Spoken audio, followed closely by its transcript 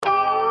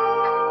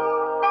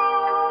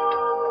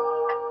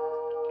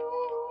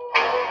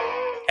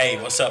Hey,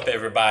 what's up,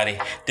 everybody?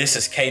 This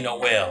is K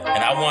Noel,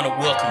 and I want to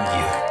welcome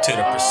you to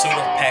the Pursuit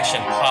of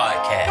Passion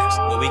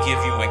podcast, where we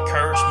give you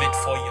encouragement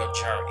for your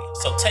journey.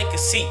 So take a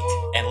seat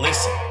and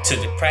listen to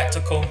the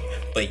practical,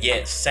 but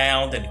yet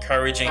sound,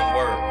 encouraging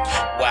words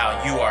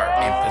while you are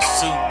in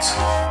pursuit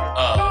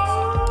of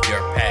your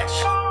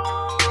passion.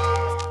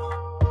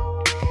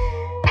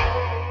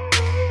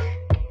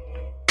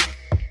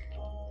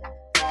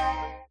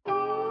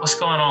 What's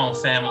going on,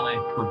 family?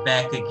 We're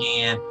back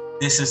again.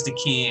 This is the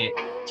kid,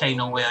 K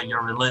Noel,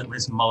 your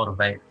relentless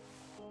motivator.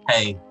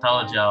 Hey,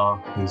 told y'all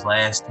these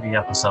last 3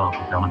 episodes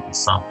are gonna be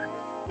something.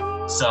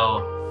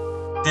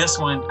 So this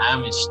one,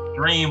 I'm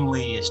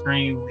extremely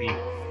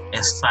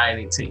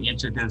excited to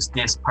introduce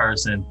this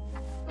person.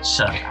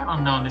 I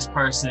don't know this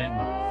person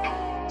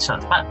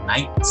since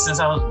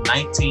I was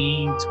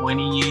 19,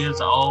 20 years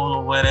old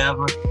or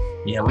whatever.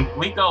 Yeah,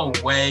 we go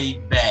way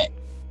back.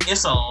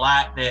 It's a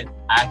lot that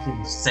I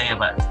can say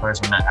about this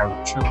person.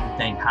 I truly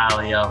think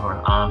highly of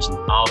her. She's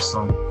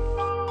awesome.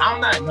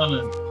 I'm not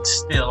gonna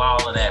steal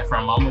all of that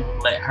from her. I'm gonna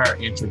let her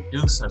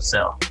introduce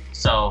herself.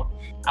 So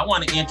I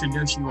want to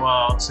introduce you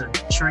all to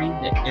Tree,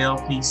 the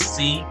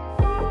LPC.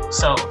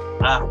 So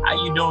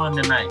how you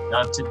doing tonight?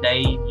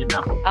 Today,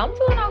 I'm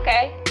doing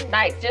okay.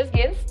 Night's just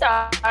getting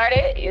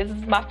started. This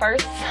is my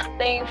first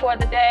thing for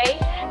the day.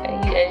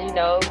 As you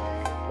know,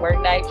 work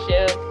night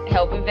shift,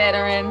 helping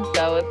veterans.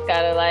 So it's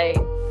kind of like,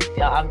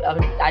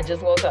 I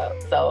just woke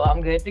up, so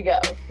I'm good to go.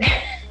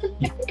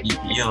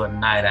 You're a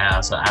night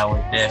owl, so I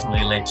would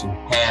definitely let you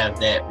have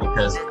that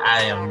because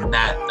I am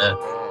not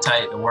the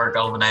type to work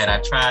overnight. I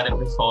tried it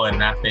before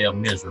and I failed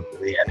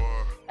miserably at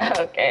it.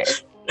 Okay.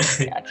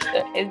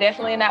 Gotcha. It's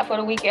definitely not for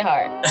the weak at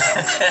heart.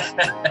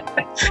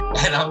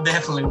 And I'm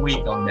definitely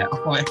weak on that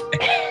one.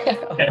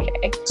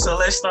 Okay. So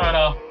let's start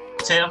off.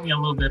 Tell me a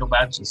little bit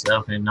about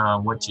yourself and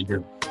what you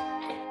do.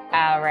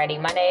 Alrighty,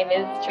 my name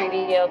is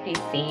Treaty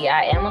LPC.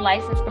 I am a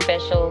licensed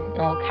professional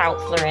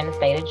counselor in the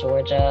state of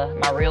Georgia.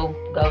 My real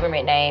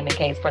government name, in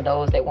case for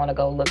those that want to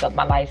go look up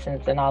my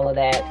license and all of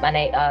that,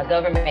 my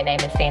government name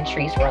is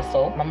Santrice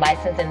Russell. I'm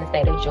licensed in the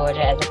state of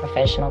Georgia as a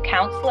professional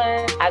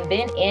counselor. I've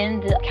been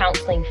in the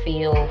counseling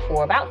field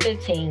for about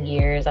 15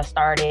 years. I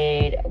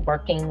started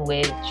working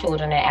with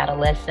children and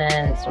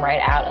adolescents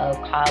right out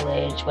of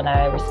college when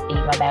I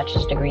received my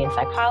bachelor's degree in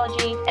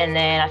psychology. And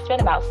then I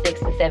spent about 6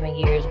 to 7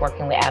 years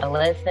working with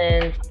adolescents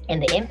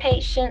in the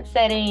inpatient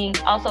setting,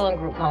 also in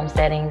group home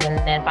settings. And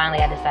then finally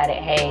I decided,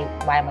 hey,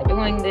 why am I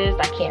doing this?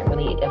 I can't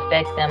really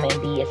affect them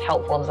and be as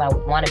helpful as I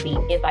want to be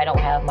if I don't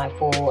have my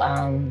full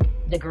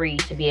degree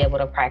to be able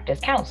to practice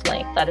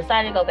counseling. So I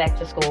decided to go back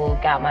to school,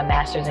 got my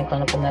master's in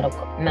clinical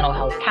mental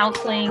health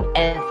counseling.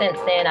 And since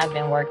then I've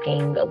been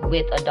working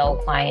with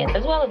adult clients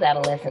as well as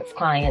adolescents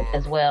clients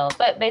as well.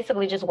 But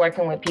basically just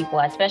working with people.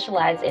 I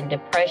specialize in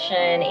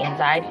depression,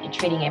 anxiety,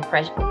 treating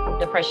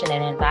depression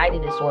and anxiety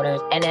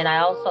disorders. And then I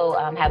also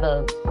have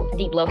a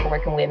deep love for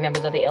working with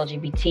members of the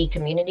LGBT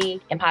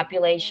community and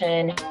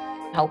population,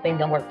 helping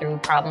them work through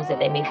problems that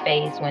they may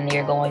face when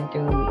they're going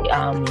through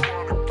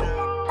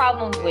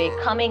problems with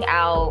coming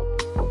out,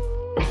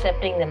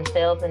 accepting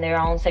themselves and their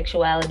own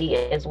sexuality,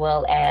 as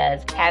well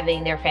as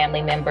having their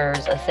family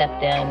members accept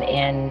them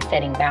and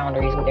setting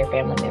boundaries with their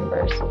family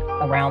members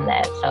around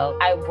that. So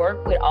I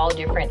work with all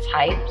different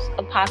types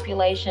of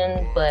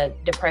populations,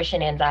 but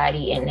depression,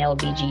 anxiety, and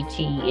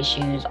LBGT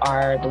issues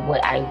are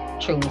what I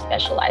truly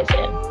specialize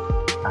in.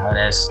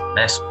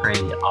 That's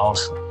pretty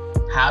awesome.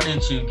 How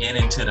did you get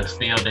into the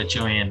field that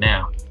you're in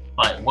now?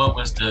 Like, what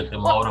was the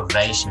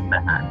motivation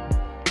behind it?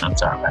 I'm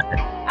sorry about that.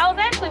 I was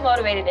actually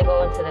motivated to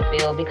go into the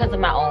field because of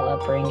my own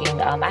upbringing.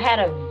 I had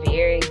a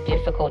very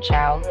difficult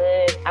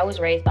childhood. I was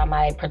raised by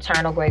my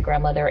paternal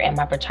great-grandmother and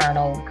my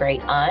paternal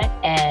great-aunt.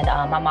 And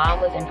my mom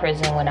was in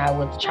prison when I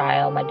was a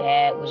child. My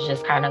dad was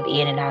just kind of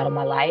in and out of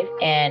my life.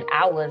 And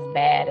I was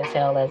bad as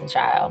hell as a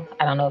child.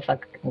 I don't know if I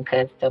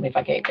could, tell me if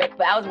I can't could.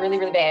 But I was really,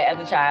 really bad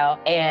as a child.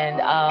 And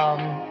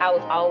I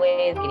was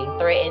always getting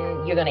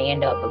threatened. You're going to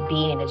end up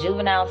being in the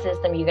juvenile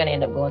system. You're going to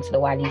end up going to the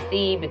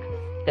YDC because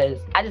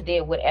I just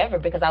did whatever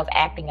because I was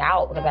acting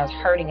out because I was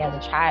hurting as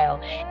a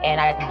child.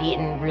 And I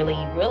didn't really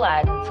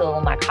realize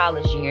until my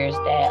college years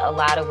that a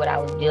lot of what I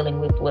was dealing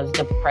with was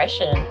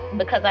depression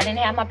because I didn't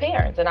have my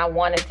parents and I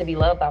wanted to be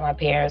loved by my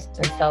parents.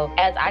 And so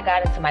as I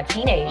got into my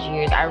teenage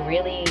years, I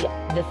really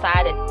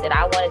decided that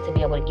I wanted to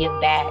be able to give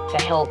back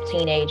to help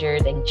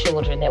teenagers and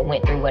children that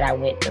went through what I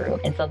went through.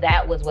 And so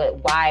that was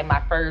why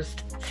my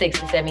first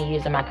 6 to 7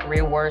 years of my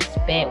career were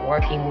spent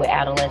working with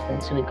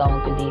adolescents who had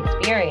gone through the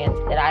experience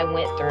that I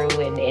went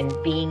through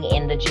and being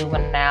in the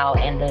juvenile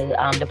and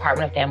the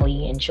Department of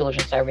Family and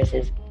Children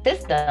Services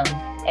system.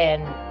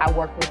 And I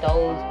worked with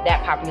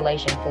that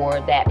population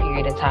for that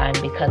period of time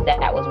because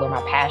that was where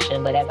my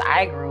passion. But as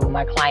I grew,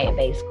 my client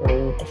base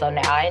grew. And so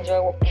now I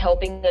enjoy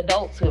helping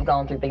adults who have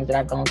gone through things that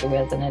I've gone through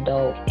as an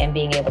adult and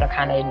being able to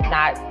kind of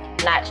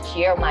not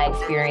share my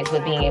experience,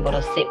 but being able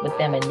to sit with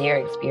them in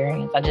their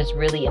experience. I just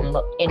really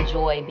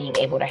enjoy being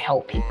able to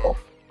help people.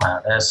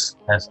 Wow, that's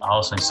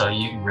awesome. So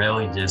you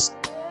really just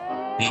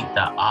beat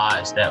the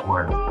odds that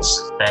were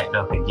stacked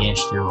up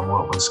against you and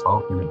what was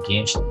spoken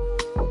against you.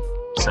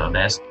 So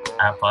I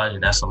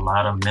apologize, that's a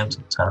lot of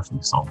mental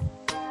toughness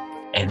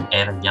and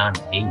at a young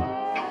age.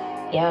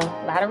 Yeah,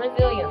 a lot of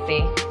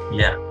resiliency.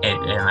 Yeah,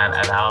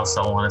 and I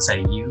also want to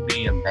say you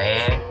being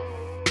bad.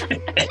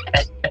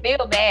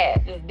 Feel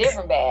bad, just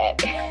different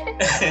bad.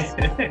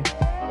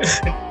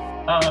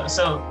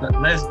 So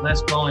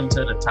let's go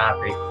into the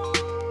topic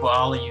for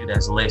all of you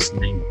that's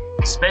listening,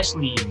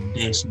 especially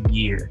this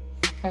year.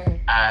 Mm-hmm.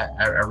 I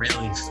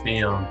really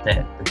feel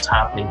that the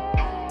topic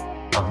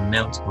of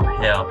mental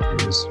health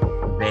is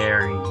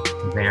very,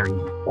 very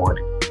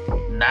important.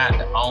 Not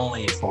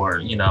only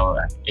for,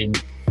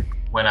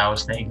 when I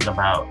was thinking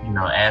about,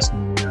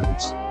 asking you,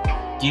 it's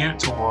geared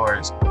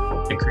towards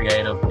the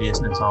creative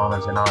business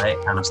owners and all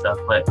that kind of stuff,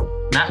 but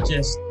not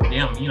just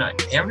them,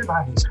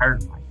 everybody's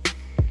hurting right now.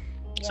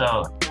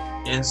 So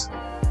it's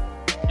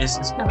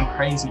been a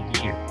crazy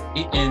year.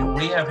 And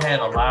we have had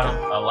a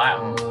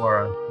lot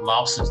more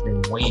losses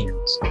than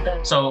wins.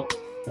 So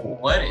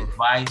what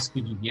advice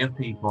could you give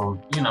people,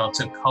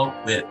 to cope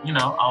with,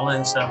 all of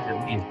the stuff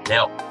that we've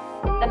dealt with?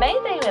 The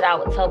main thing that I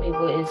would tell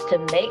people is to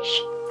make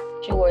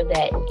sure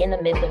that in the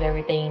midst of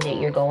everything that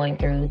you're going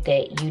through,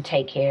 that you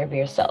take care of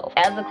yourself.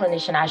 As a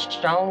clinician, I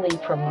strongly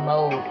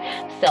promote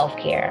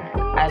self-care.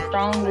 I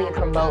strongly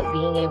promote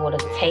being able to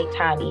take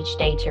time each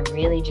day to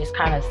really just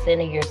kind of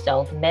center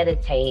yourself,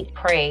 meditate,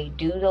 pray,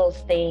 do those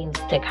things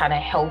to kind of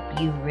help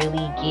you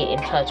really get in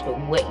touch with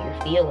what you're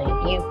feeling.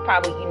 You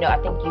probably, I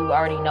think you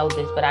already know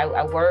this, but I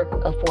work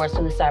for a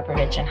suicide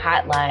prevention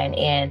hotline,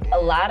 and a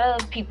lot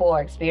of people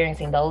are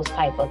experiencing those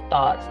type of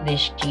thoughts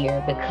this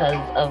year because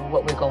of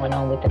what we're going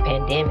on with the pandemic.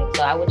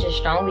 So I would just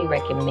strongly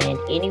recommend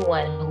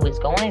anyone who is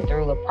going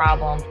through a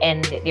problem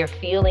and they're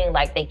feeling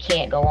like they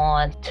can't go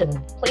on to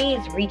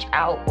please reach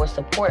out for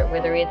support,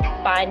 whether it's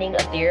finding a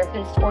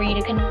therapist for you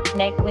to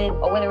connect with,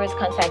 or whether it's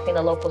contacting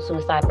a local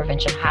suicide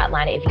prevention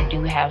hotline. If you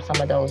do have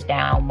some of those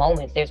down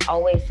moments, there's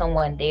always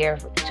someone there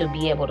to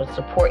be able to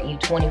support you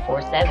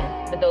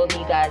 24/7. For those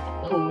of you guys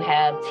who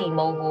have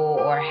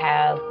T-Mobile or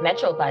have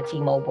Metro by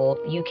T-Mobile,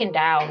 you can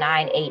dial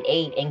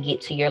 988 and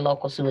get to your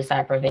local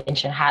suicide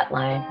prevention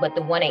hotline. But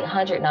the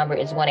 1-800 number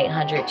is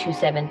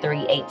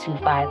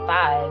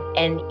 1-800-273-8255.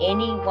 And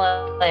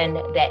anyone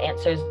that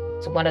answers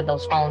one of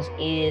those phones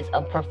is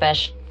a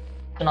professional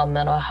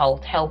mental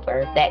health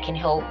helper that can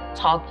help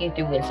talk you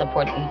through and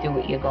support you through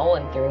what you're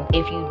going through.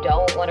 If you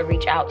don't want to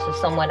reach out to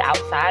someone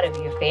outside of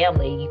your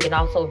family, you can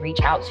also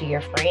reach out to your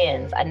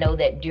friends. I know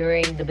that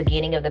during the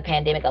beginning of the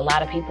pandemic, a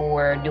lot of people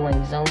were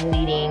doing Zoom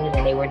meetings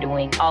and they were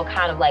doing all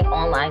kind of like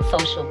online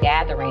social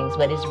gatherings,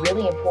 but it's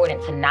really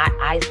important to not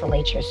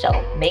isolate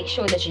yourself. Make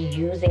sure that you're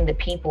using the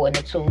people and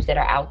the tools that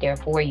are out there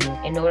for you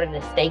in order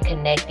to stay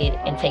connected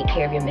and take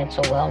care of your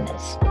mental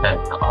wellness.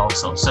 That's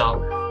awesome.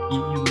 So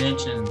you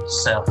mentioned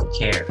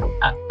self-care.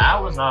 I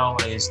was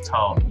always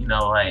taught,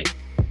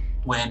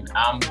 when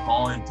I'm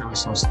going through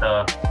some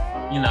stuff,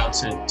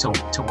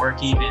 to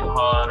work even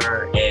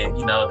harder and,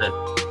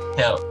 to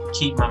help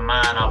keep my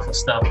mind off of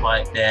stuff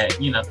like that.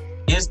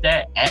 Is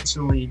that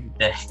actually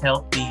the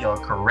healthy or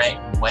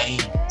correct way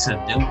to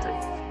do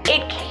things?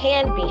 It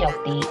can be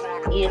healthy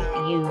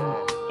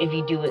if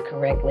you do it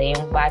correctly.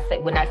 And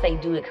when I say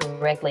do it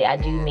correctly, I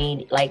do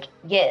mean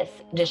yes,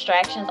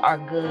 distractions are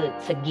good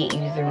to get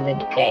you through the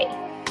day.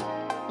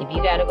 If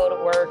you got to go to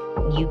work,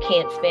 you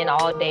can't spend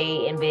all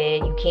day in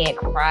bed, you can't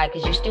cry,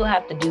 because you still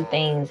have to do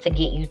things to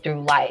get you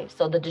through life.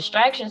 So the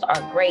distractions are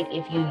great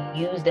if you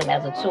use them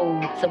as a tool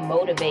to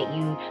motivate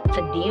you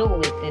to deal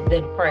with the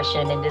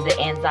depression and the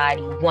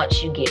anxiety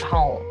once you get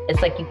home.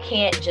 It's like you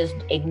can't just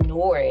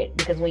ignore it,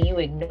 because when you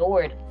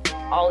ignore it,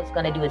 all it's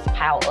going to do is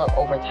pile up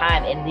over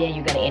time, and then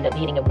you're going to end up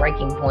hitting a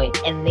breaking point,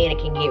 and then it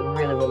can get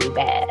really, really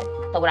bad.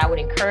 So what I would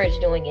encourage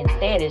doing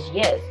instead is,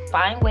 yes,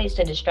 find ways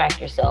to distract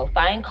yourself.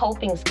 Find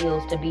coping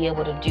skills to be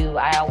able to do.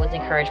 I always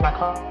encourage my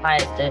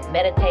clients to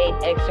meditate,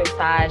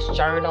 exercise,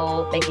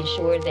 journal, making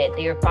sure that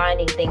they're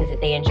finding things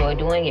that they enjoy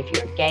doing. If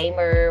you're a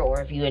gamer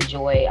or if you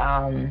enjoy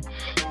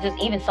just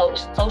even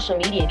social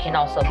media can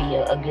also be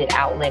a good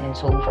outlet and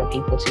tool for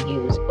people to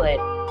use. But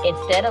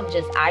instead of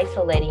just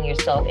isolating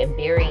yourself and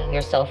burying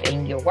yourself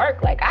in your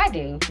work like I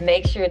do,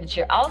 make sure that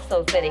you're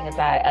also setting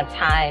aside a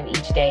time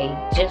each day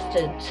just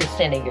to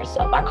center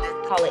yourself. I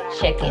call it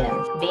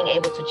check-ins. Being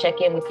able to check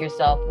in with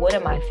yourself. What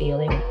am I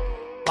feeling?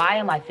 Why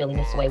am I feeling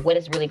this way? What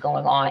is really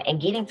going on? And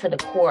getting to the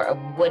core of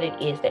what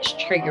it is that's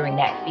triggering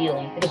that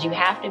feeling, because you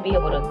have to be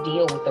able to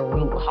deal with the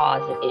root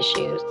cause of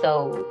issues.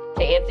 So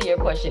to answer your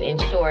question in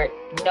short,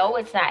 no,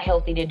 it's not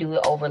healthy to do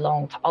it over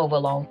long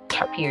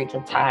periods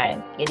of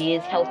time. It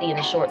is healthy in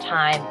a short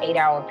time,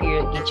 8-hour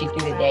period, get you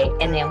through the day.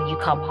 And then when you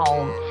come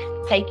home,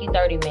 take you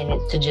 30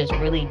 minutes to just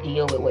really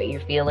deal with what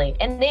you're feeling,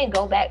 and then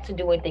go back to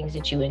doing things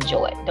that you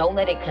enjoy. Don't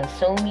let it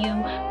consume you,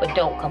 but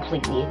don't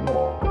completely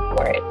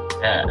ignore it.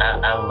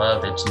 I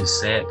love that you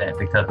said that,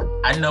 because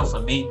I know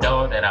for me,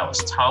 though, that I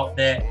was taught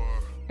that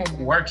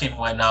working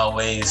wasn't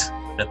always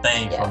the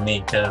thing for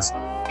me, because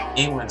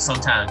it would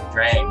sometimes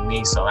drag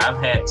me. So I've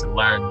had to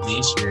learn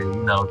this year,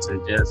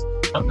 to just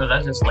sometimes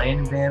I just lay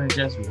in bed and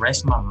just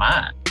rest my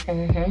mind.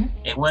 Mm-hmm.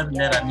 It wasn't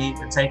that I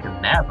needed to take a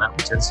nap. I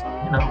was just,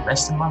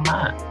 resting my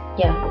mind.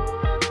 Yeah,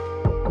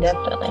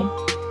 definitely.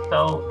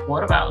 So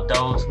what about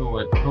those who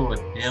are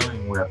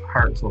dealing with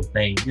hurtful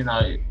things?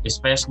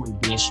 Especially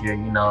this year,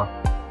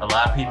 a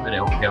lot of people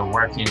that they're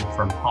working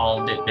from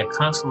home, they're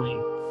constantly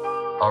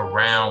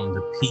around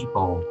the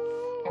people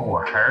who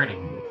are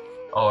hurting you.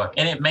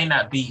 And it may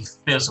not be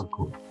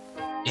physical.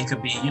 It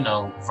could be,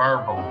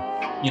 verbal,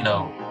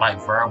 like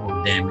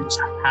verbal damage.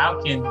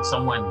 How can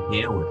someone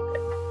deal with that?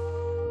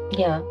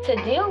 Yeah, to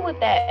deal with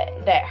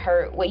that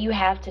hurt, what you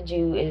have to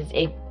do is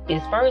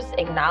first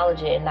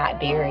acknowledge it and not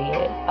bury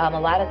it. A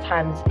lot of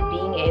times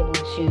being able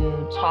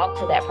to talk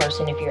to that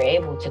person, if you're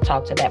able to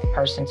talk to that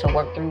person to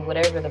work through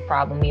whatever the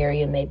problem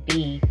area may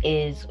be,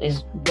 is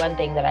one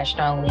thing that I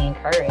strongly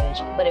encourage.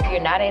 But if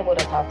you're not able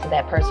to talk to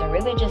that person,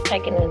 really just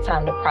taking the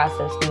time to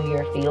process through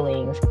your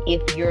feelings.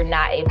 If you're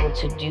not able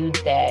to do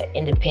that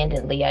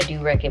independently, I do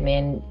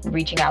recommend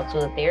reaching out to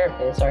a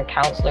therapist or a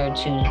counselor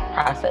to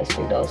process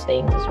through those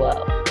things as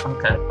well.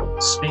 Okay.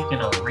 Speaking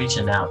of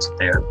reaching out to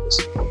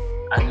therapists,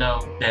 I know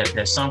that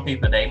there's some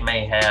people, they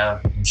may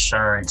have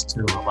insurance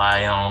to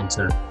rely on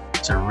to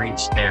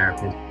reach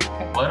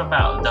therapists. What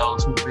about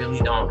those who really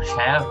don't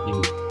have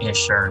the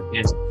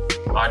insurance?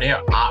 Are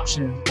there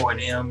options for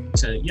them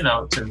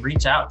to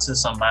reach out to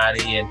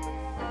somebody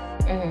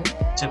and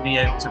to be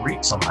able to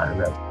reach somebody?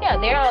 Really? Yeah,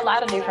 there are a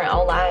lot of different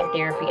online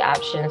therapy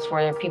options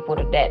for people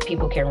that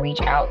people can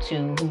reach out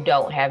to who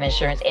don't have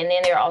insurance. And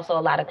then there are also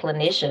a lot of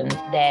clinicians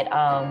that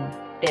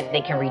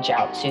they can reach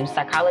out to.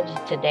 Psychology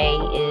Today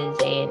is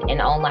an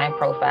online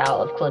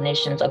profile of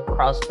clinicians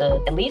across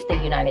at least the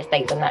United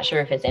States. I'm not sure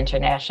if it's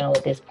international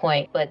at this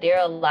point, but there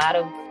are a lot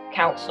of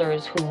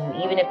counselors who,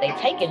 even if they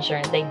take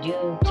insurance, they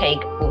do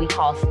take what we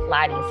call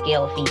sliding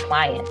scale fee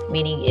clients,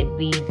 meaning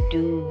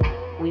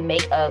we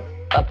make up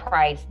a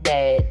price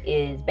that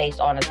is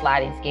based on a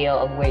sliding scale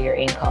of where your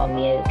income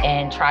is,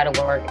 and try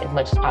to work as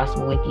much as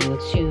possible with you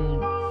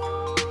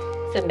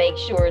to make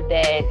sure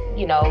that,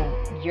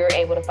 you're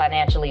able to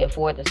financially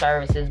afford the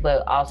services,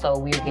 but also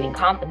we're getting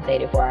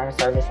compensated for our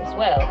service as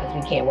well, because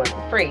we can't work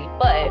for free.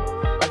 But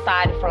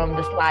aside from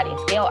the sliding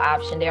scale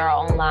option, there are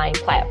online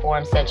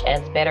platforms such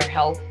as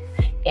BetterHelp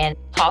and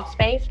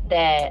Talkspace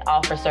that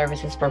offer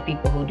services for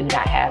people who do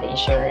not have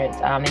insurance,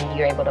 and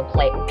you're able to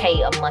pay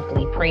a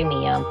monthly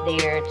premium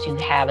there to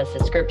have a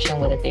subscription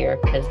with a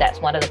therapist. That's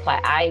one of the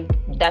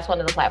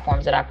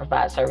platforms that I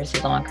provide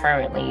services on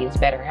currently is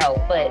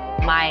BetterHelp. But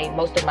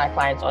most of my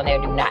clients on there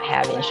do not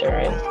have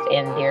insurance,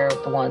 and they're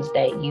the ones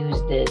that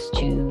use this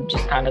to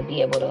just kind of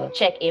be able to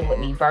check in with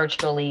me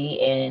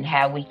virtually and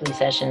have weekly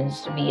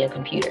sessions via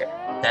computer.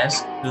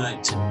 That's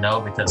good to know,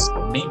 because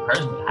me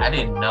personally, I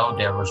didn't know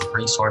there was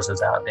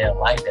resources out there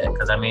like that.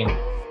 Because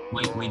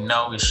we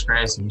know it's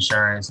stress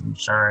insurance,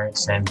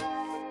 and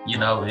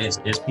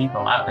it's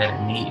people out there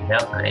that need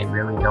help, and they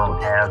really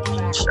don't have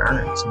the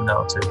insurance,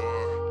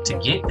 to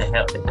get the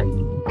help that they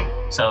need.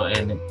 So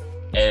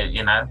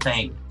and I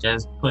think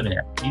just putting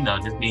it,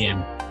 just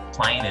being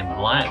plain and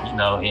blunt,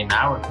 in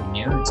our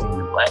community,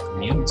 the Black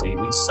community,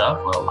 we suffer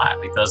a lot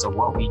because of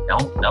what we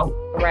don't know.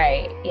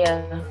 Right.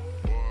 Yeah.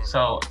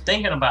 So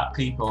thinking about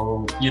people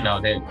who,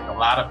 a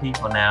lot of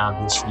people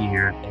now this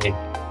year,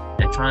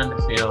 they're trying to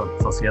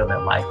fulfill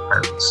their life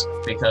purpose,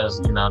 because,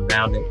 now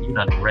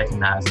that, they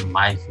recognize that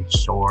life is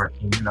short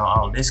and,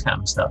 all this kind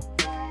of stuff.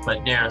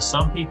 But there are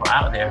some people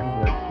out there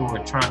who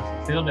are trying to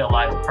fulfill their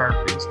life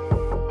purpose,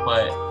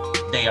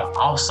 but they are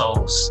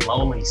also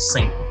slowly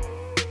sinking.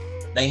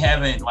 They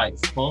haven't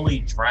fully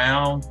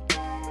drowned,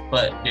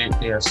 but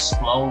they're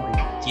slowly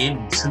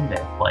getting to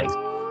that place.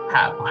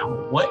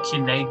 What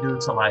can they do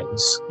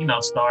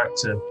to start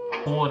to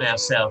pull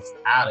themselves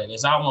out of it?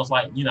 It's almost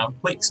like,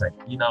 quicksand.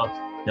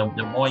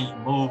 The more you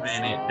move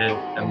in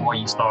it, the more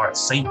you start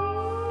sinking.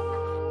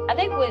 I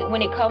think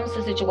when it comes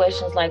to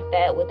situations like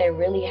that, what they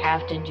really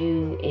have to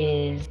do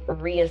is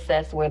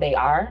reassess where they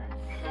are,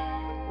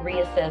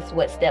 reassess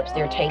what steps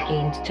they're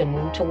taking to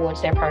move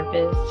towards their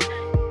purpose,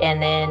 and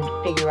then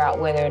figure out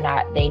whether or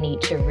not they need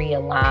to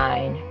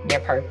realign their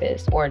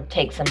purpose or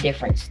take some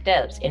different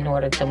steps in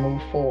order to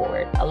move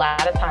forward. A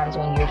lot of times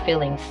when you're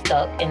feeling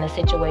stuck in a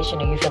situation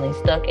or you're feeling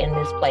stuck in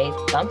this place,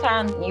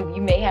 sometimes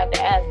you may have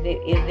to ask,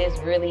 is this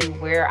really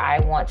where I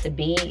want to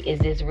be? Is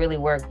this really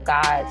where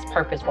God's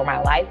purpose for my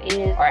life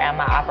is? Or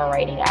am I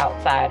operating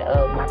outside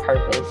of my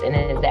purpose? And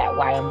is that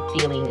why I'm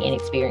feeling and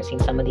experiencing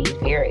some of these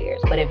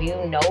barriers? But if you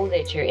know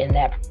that you're in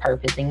that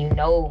purpose and you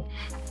know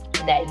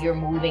that you're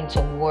moving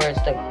towards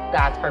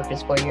God's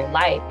purpose for your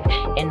life,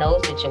 in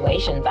those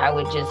situations, I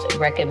would just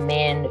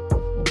recommend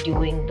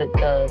doing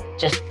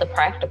the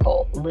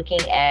practical,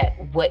 looking at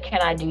what can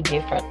I do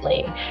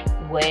differently,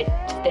 what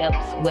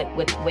steps,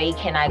 what way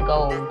can I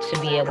go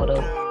to be able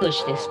to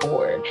push this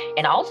forward,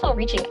 and also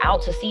reaching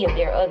out to see if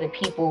there are other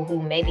people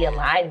who may be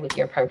aligned with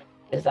your purpose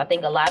I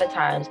think a lot of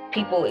times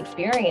people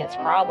experience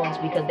problems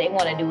because they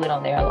want to do it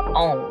on their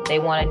own. They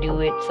want to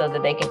do it so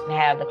that they can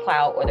have the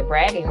clout or the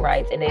bragging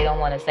rights, and they don't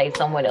want to say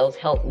someone else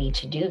helped me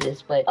to do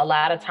this. But a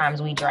lot of times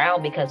we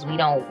drown because we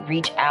don't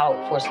reach out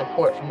for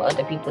support from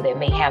other people that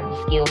may have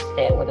the skill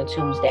set or the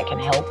tools that can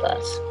help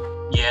us.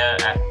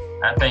 Yeah,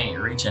 I think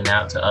reaching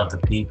out to other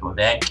people,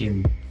 that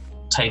can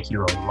take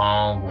you a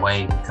long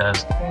way,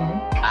 because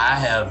I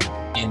have,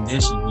 in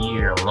this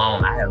year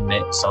alone, I have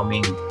met so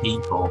many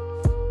people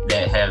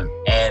that have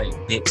added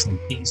bits and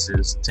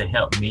pieces to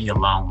help me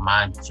along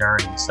my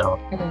journey. So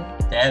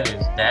that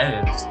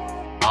is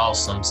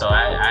awesome. So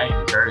I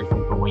encourage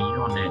people, when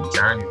you're on that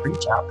journey,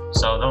 reach out.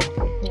 So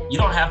you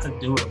don't have to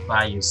do it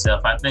by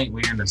yourself. I think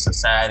we're in a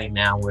society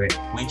now where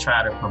we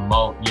try to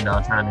promote,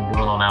 trying to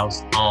do it on our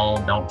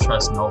own, don't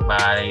trust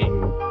nobody,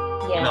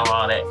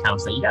 all that kind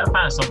of stuff. You got to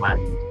find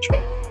somebody you can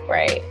trust.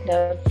 Right.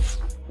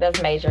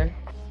 That's major.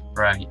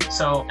 Right.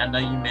 So I know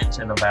you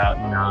mentioned about,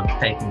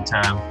 taking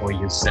time for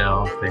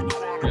yourself and,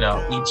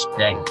 each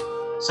day.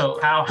 So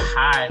how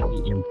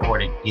highly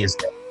important is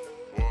that?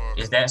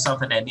 Is that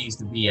something that needs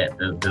to be at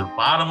the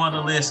bottom of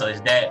the list, or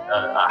is that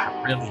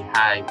a really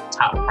high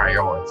top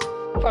priority?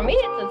 For me,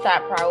 it's a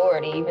top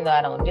priority, even though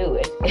I don't do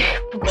it.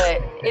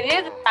 But it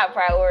is a top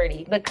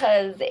priority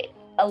because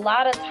a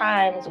lot of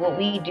times what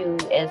we do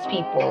as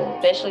people,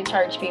 especially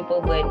church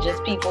people, but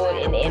just people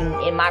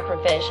in my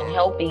profession,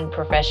 helping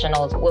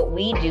professionals, what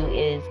we do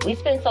is we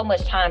spend so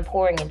much time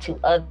pouring into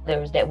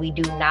others that we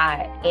do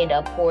not end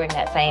up pouring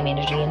that same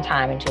energy and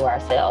time into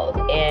ourselves.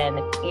 And,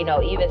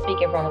 even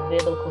speaking from a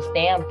biblical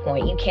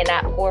standpoint, you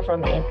cannot pour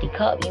from an empty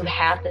cup. You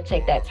have to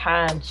take that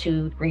time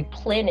to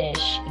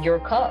replenish your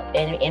cup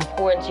and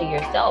pour into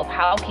yourself.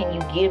 How can you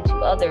give to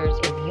others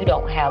if you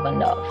don't have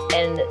enough?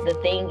 And the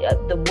thing,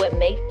 what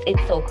makes it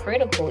so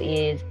critical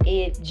is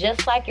it,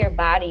 just like your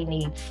body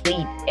needs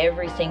sleep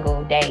every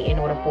single day in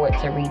order for it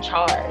to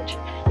recharge,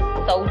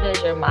 so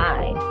does your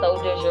mind,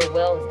 so does your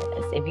wellness.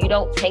 If you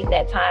don't take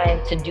that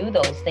time to do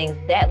those things,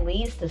 that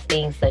leads to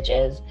things such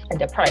as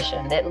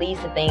depression, that leads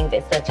to things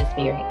such as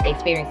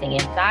experiencing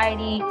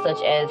anxiety,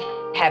 such as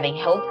having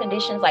health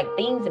conditions, like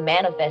things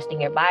manifesting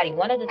your body.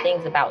 One of the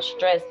things about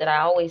stress that I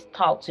always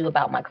talk to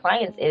about my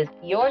clients is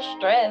your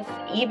stress,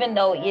 even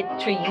though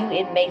to you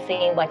it may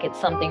seem like it's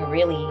something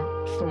really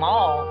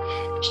small,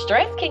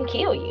 stress can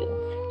kill you.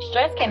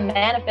 Stress can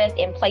manifest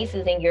in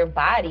places in your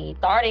body.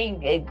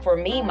 Starting, for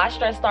me, my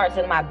stress starts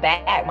in my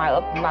back, my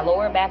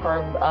lower back, or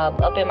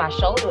up in my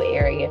shoulder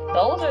area.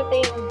 Those are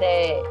things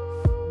that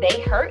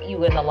they hurt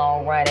you in the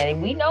long run. And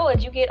we know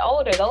as you get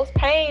older, those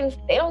pains,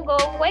 they don't go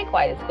away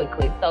quite as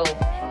quickly. So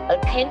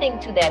attending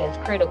to that is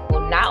critical,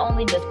 not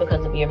only just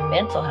because of your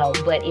mental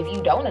health, but if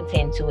you don't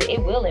attend to it,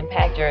 it will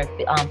impact your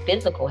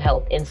physical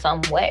health in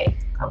some way.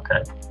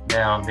 Okay.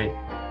 Now,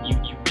 you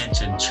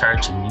mentioned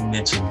church and you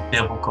mentioned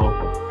biblical.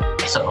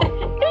 So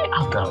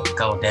I'm going to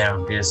go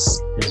down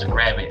this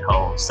rabbit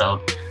hole.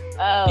 So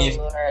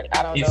Lord,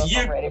 I don't know if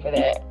I'm ready for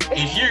that.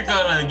 If you're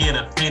going to get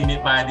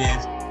offended by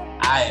this,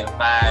 I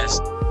advise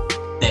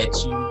that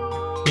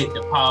you hit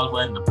the pause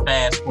button to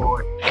fast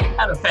forward.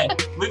 Matter of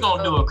fact, we're going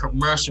to do a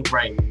commercial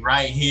break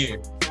right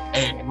here,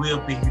 and we'll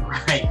be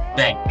right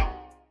back.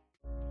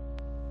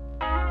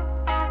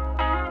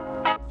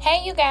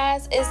 Hey you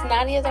guys, it's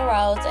Nadia the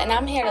Rose, and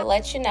I'm here to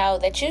let you know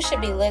that you should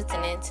be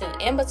listening to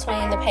In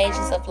Between the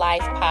Pages of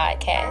Life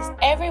podcast.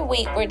 Every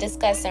week we're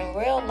discussing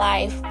real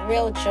life,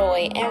 real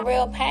joy, and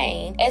real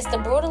pain. It's the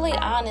brutally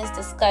honest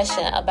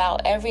discussion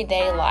about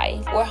everyday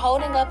life. We're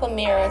holding up a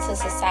mirror to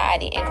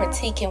society and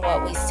critiquing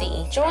what we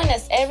see. Join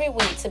us every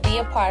week to be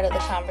a part of the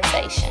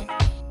conversation.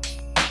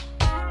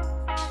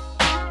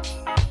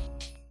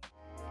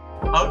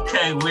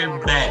 Okay,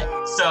 we're back.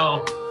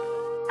 So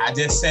I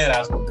just said I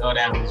was going to go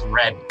down this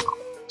rabbit hole.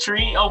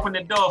 Tree, open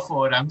the door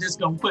for it. I'm just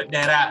going to put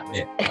that out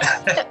there.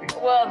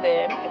 Well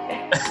then.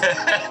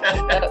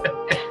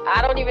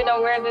 I don't even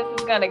know where this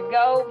is going to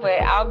go,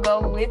 but I'll go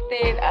with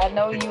it. I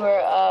know you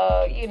are,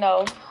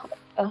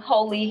 a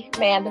holy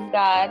man of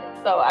God,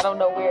 so I don't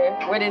know where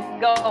this is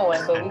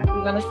going, but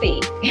we're going to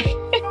see.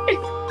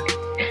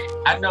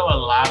 I know a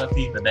lot of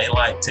people, they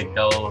like to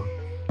go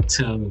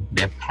to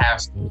their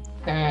pastor.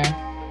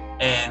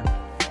 And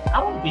I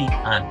will be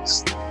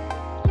honest.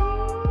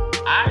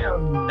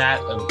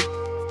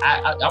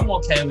 I'm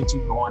okay with you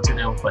going to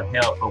them for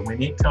help, but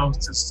when it comes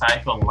to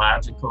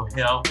psychological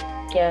help,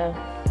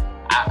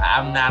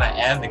 I'm not an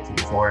advocate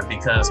for it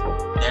because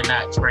they're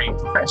not trained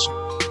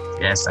professionals.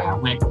 Yes, I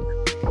went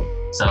there.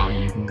 So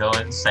you can go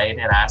and say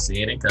that I said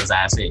it because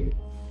I said it.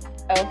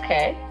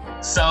 Okay.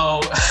 So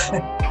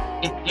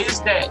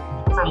is that,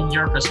 from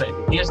your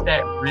perspective, is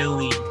that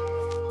really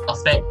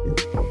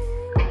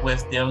effective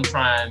with them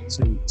trying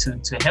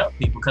to help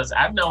people? Because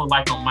I know,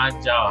 like on my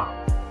job,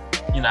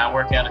 I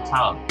work out of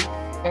college.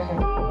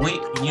 We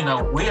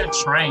are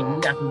trained.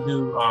 We have to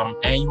do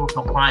annual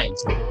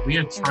compliance. We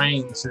are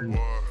trained to,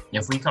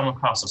 if we come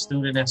across a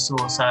student that's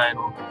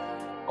suicidal,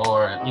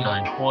 or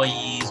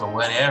employees or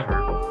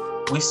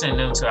whatever, we send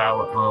them to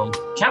our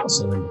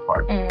counseling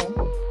department.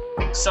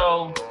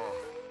 So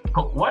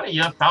what are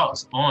your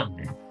thoughts on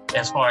that?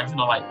 As far as,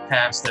 like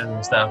pastors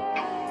and stuff,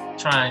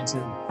 trying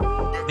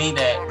to be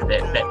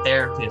that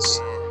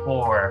therapist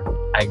for,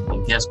 I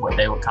guess what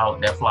they would call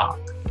it, their flock.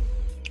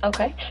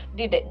 Okay.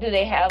 Do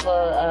they have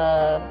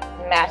a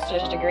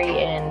master's degree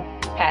in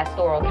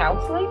pastoral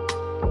counseling?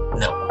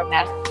 No.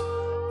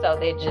 So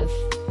they're just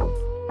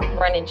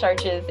running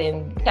churches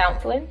and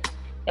counseling?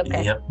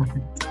 Okay. Yep.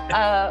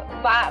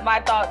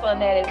 My thoughts on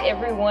that is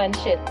everyone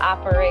should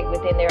operate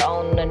within their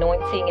own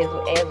anointing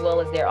as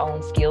well as their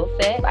own skill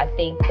set. I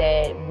think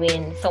that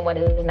when someone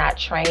is not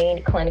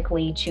trained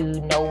clinically to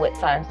know what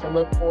signs to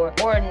look for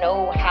or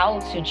know how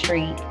to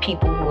treat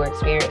people who are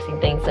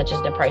experiencing things such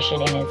as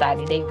depression and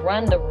anxiety, they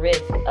run the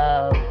risk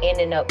of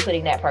ending up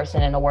putting that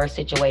person in a worse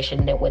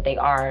situation than what they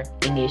are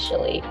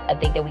initially. I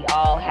think that we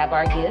all have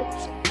our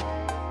gifts,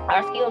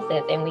 our skill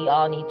sets, and we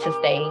all need to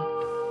stay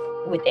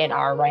within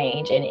our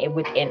range and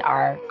within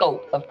our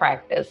scope of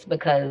practice,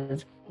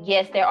 because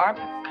yes, there are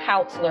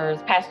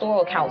counselors,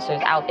 pastoral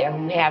counselors out there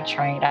who have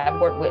trained. I've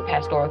worked with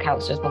pastoral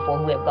counselors before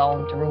who have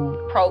gone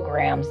through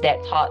programs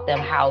that taught them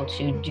how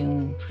to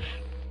do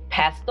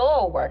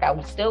pastoral work.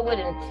 I still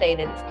wouldn't say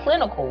that it's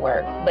clinical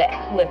work, but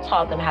who have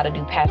taught them how to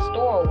do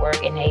pastoral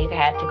work, and they've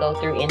had to go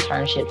through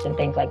internships and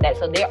things like that.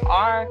 So there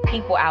are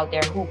people out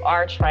there who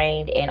are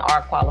trained and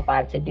are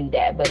qualified to do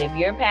that. But if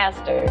you're a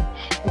pastor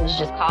who's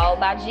just called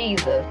by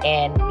Jesus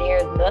and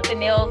there's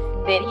nothing else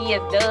that he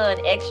has done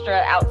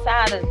extra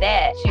outside of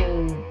that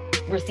to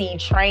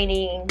receive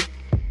training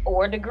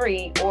or a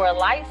degree or a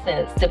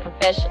license to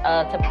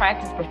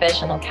practice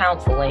professional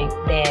counseling,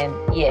 then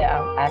yeah,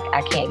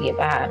 I can't get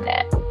behind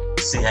that.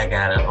 See, I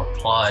gotta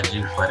applaud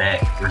you for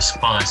that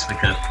response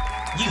because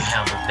you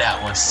handled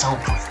that one so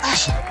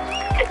professional.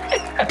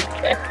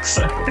 Okay.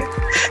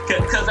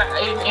 Because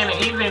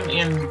even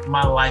in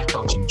my life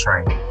coaching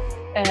training,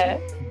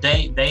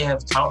 they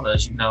have taught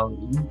us,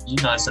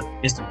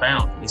 it's the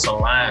boundary, it's a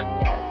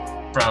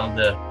line from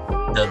the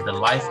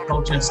life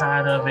coaching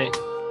side of it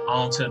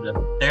onto the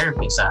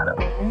therapy side of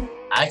it. Mm-hmm.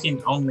 I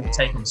can only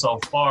take them so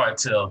far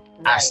till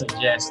I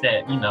suggest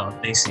that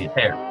they see a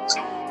therapist.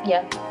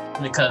 Yeah.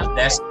 Because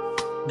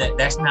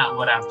that's not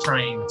what I've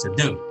trained to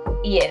do.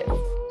 Yes.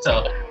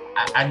 So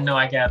I know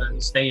I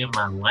gotta stay in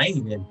my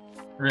lane, and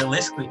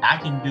realistically, I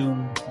can do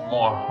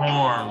more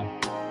harm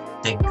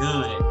than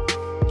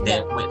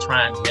good with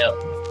trying to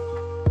help.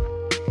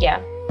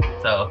 Yeah.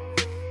 So,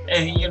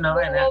 and in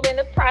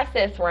the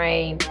process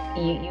range,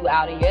 you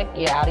out of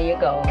your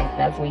goal.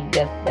 That's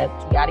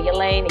you out of your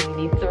lane, and you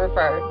need to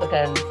refer,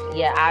 because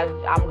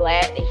I'm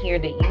glad to hear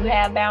that you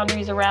have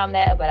boundaries around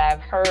that. But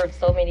I've heard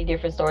so many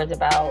different stories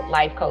about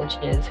life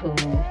coaches who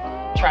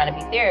trying to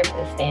be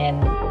therapists,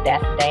 and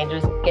that's a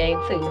dangerous game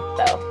too.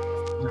 So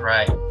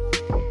right,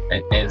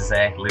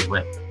 exactly.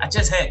 But I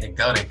just had to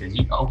go there because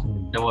you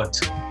opened the door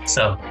to me.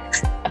 So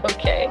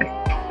okay.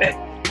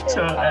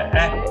 So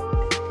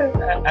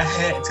I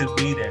had to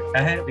be there.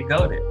 I had to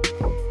go there.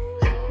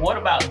 What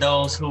about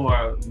those who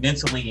are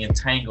mentally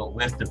entangled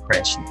with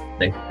depression?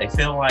 They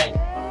feel like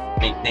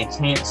they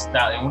can't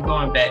stop. And we're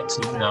going back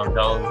to,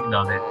 those,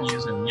 that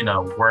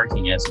using,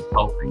 working as a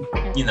coping,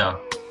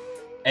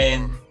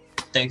 and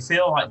they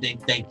feel like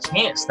they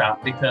can't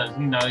stop because,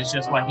 it's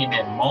just like in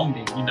that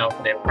moment,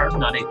 for that person,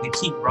 they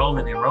keep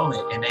rolling and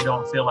rolling and they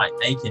don't feel like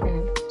they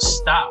can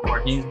stop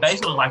working. It's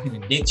basically like an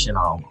addiction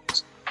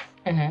almost.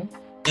 Mm-hmm.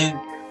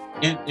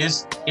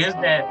 Is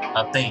that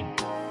a thing,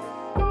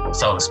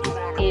 so to speak?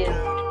 Is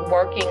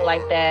working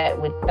like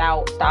that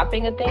without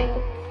stopping a thing?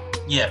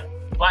 Yeah.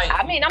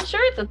 I'm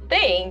sure it's a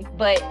thing,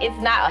 but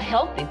it's not a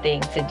healthy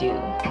thing to do.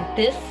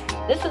 This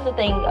is the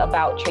thing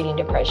about treating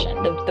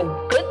depression.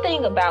 The good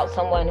thing about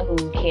someone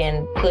who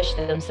can push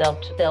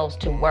themselves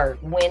to work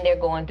when they're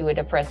going through a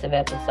depressive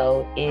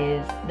episode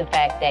is the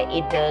fact that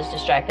it does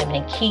distract them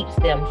and it keeps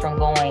them from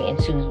going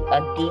into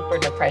a deeper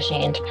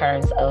depression in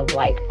terms of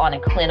on a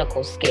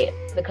clinical scale.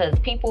 Because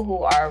people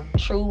who are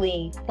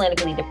truly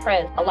clinically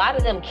depressed, a lot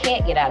of them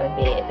can't get out of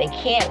bed. They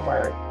can't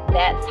work.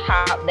 That's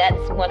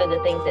one of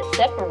the things that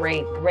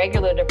separate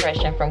regular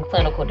depression from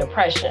clinical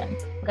depression,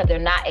 because they're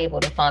not able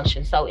to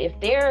function. So if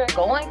they're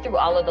going through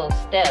all of those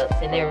steps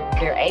and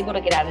they're able to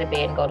get out of the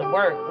bed and go to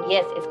work,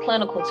 yes, it's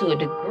clinical to a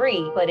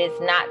degree, but it's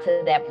not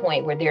to that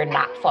point where they're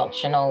not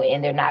functional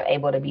and they're not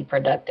able to be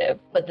productive.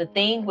 But the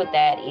thing with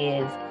that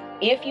is,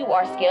 if you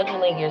are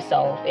scheduling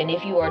yourself and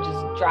if you are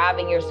just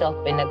driving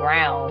yourself in the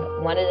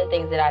ground, one of the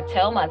things that I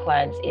tell my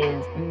clients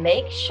is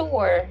make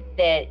sure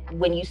that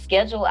when you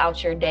schedule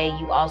out your day,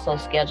 you also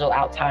schedule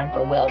out time for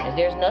wellness.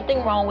 There's nothing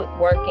wrong with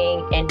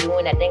working and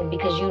doing that thing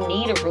because you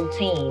need a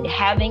routine.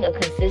 Having a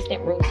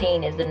consistent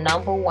routine is the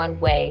number one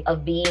way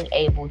of being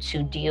able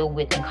to deal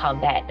with and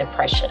combat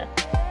depression.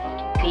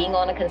 Being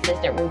on a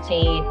consistent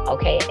routine.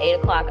 Okay, at 8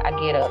 o'clock, I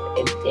get up.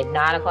 At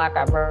 9 o'clock,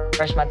 I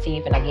brush my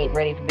teeth and I get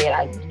ready for bed.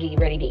 I get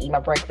ready to eat my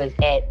breakfast.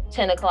 At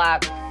 10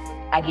 o'clock,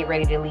 I get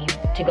ready to leave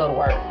to go to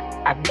work.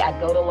 I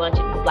go to lunch.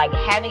 It's like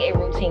having a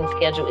routine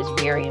schedule is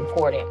very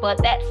important.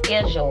 But that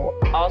schedule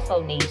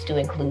also needs to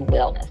include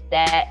wellness.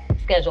 That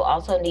schedule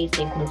also needs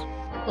to include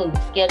include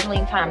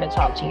scheduling time to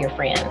talk to your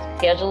friends,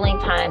 scheduling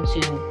time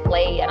to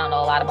play. I don't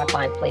know, a lot of my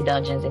clients play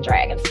Dungeons and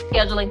Dragons.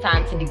 Scheduling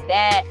time to do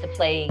that, to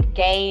play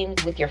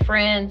games with your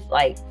friends.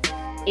 Like,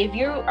 if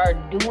you are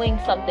doing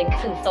something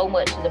so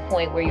much to the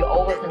point where you're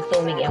over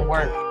consuming in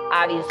work,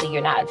 obviously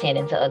you're not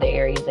attending to other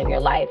areas of your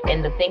life.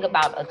 And the thing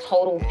about a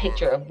total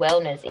picture of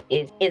wellness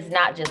is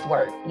not just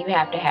work. You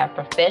have to have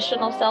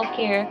professional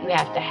self-care. You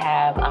have to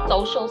have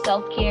social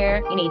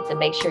self-care. You need to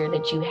make sure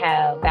that you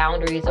have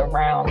boundaries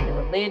around your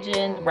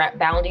religion,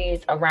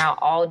 boundaries around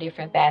all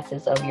different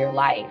facets of your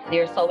life.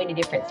 There's so many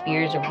different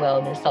spheres of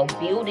wellness. So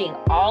building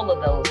all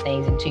of those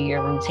things into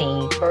your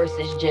routine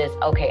versus just,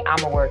 okay, I'm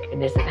gonna work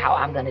and this is how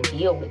I'm gonna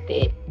deal with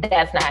it.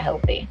 That's not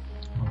healthy.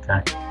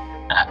 Okay.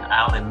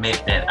 I'll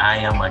admit that I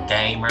am a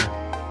gamer,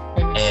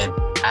 and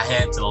I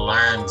had to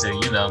learn to,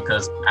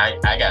 because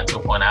I got to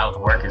a point I was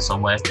working so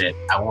much that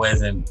I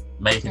wasn't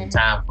making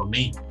time for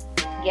me.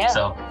 Yeah.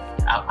 So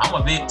I'm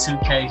a big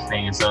 2K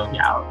fan. So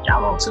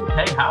y'all on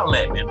 2K, holler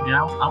at me. I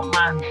don't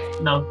mind,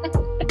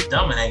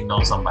 dominating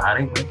on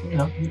somebody, but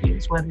it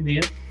is what it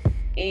is.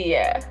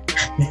 Yeah.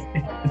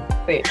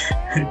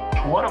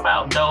 What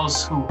about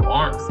those who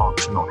aren't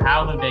functional?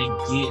 How do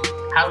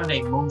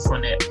they move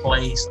from that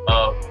place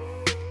of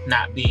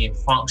not being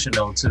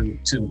functional to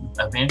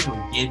eventually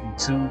getting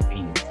to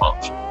being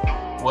functional?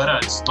 What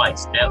are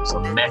steps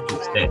or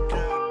methods that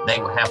they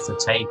will have to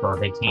take or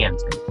they can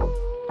take?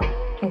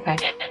 Okay.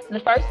 The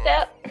first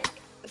step,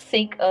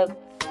 seek a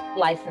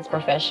licensed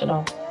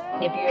professional.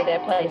 If you're at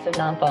that place of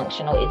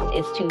non-functional,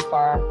 it's too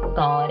far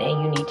gone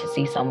and you need to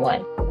see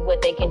someone.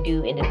 What they can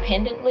do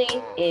independently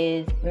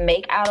is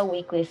make out a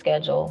weekly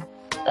schedule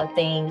of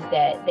things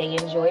that they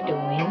enjoy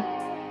doing.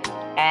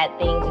 Add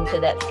things into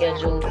that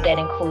schedule that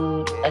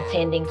include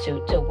attending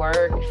to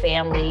work,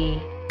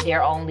 family,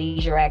 their own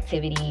leisure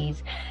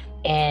activities,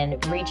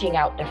 and reaching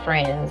out to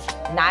friends,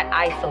 not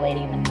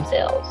isolating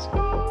themselves.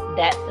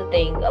 That's the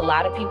thing. A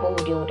lot of people who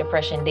deal with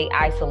depression, they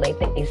isolate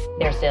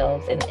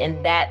themselves,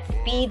 and that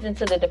feeds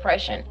into the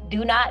depression.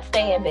 Do not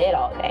stay in bed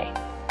all day.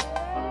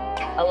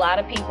 A lot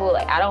of people,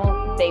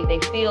 they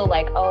feel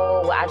like,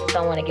 oh, I just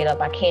don't want to get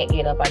up. I can't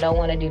get up. I don't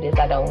want to do this.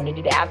 I don't want to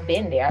do that. I've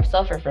been there. I've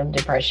suffered from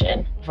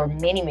depression for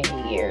many, many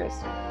years.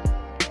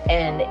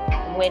 And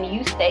when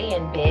you stay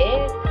in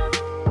bed,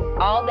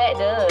 all that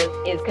does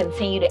is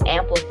continue to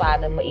amplify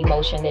the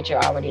emotion that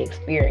you're already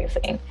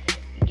experiencing.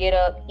 Get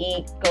up,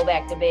 eat, go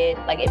back to bed.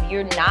 Like, if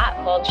you're not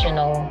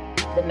functional,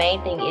 the main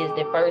thing is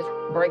to first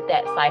break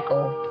that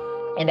cycle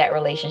and that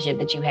relationship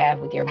that you have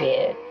with your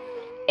bed.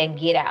 And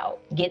get out,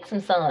 get some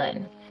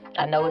sun.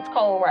 I know it's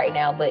cold right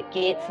now, but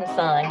get some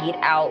sun, get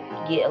out,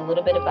 get a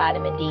little bit of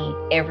vitamin D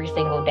every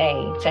single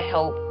day to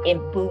help and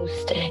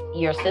boost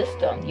your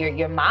system,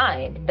 your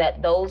mind.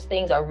 That those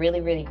things are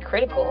really, really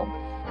critical.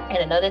 And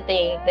another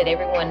thing that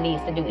everyone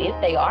needs to do if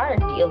they are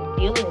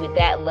dealing with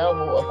that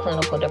level of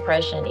clinical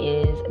depression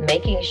is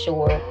making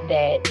sure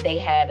that they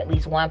have at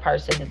least one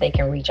person that they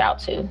can reach out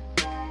to.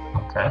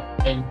 Okay.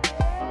 And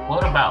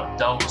what about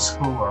those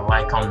who are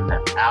on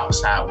the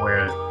outside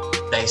where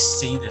they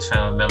see this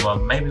family member,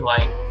 maybe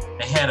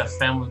they had a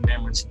family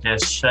member to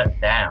just shut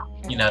down.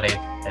 They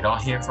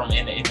don't hear from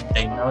any,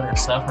 they know they're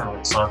suffering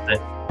with something,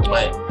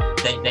 but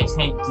they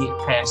can't get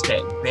past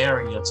that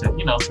barrier to,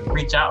 to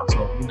reach out to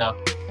them,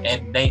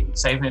 and they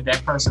say if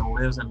that person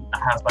lives in a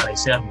house by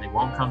themselves and they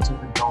won't come to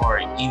the door or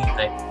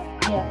anything.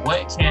 Yeah.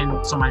 What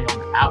can somebody on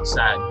the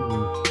outside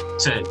do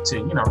to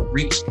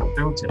reach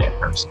through to that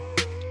person?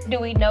 Do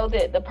we know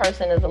that the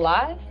person is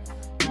alive?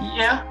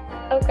 Yeah.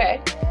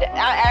 Okay.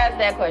 I asked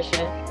that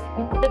question.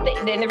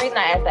 The reason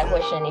I asked that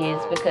question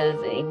is because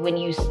when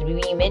you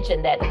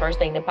mentioned that, the first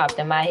thing that popped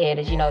in my head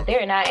is, if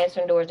they're not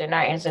answering doors, they're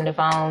not answering the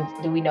phones,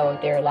 do we know if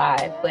they're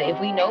alive? But if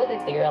we know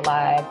that they're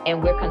alive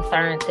and we're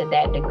concerned to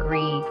that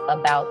degree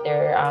about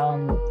their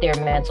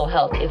mental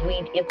health,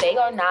 if they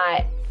are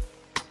not,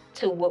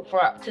 to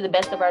the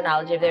best of our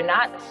knowledge, if they're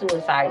not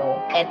suicidal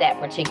at that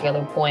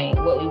particular point,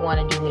 what we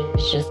want to do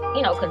is just,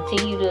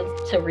 continue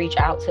to reach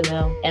out to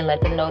them and let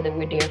them know that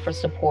we're there for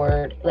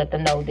support, let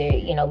them know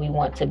that, we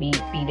want to be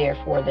there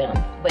for them.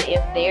 But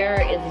if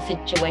there is a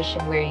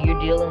situation where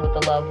you're dealing with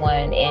a loved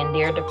one and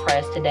they're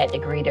depressed to that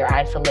degree, they're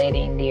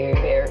isolating,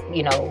 they're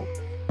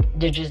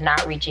just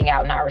not reaching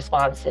out, not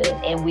responsive,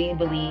 and we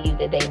believe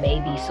that they may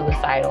be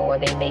suicidal or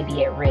they may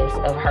be at risk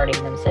of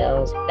hurting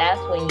themselves,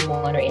 that's when you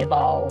want to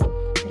involve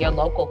your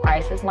local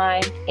crisis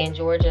line. In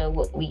Georgia,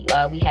 we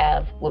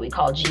have what we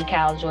call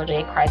GCAL,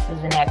 Georgia Crisis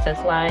and Access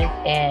Line,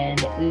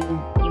 and you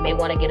may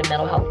want to get a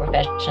mental health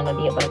professional to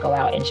be able to go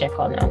out and check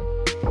on them.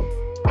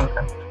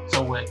 Okay.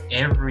 So would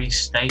every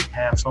state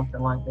have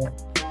something like that?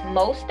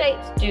 Most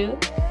states do.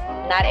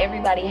 Not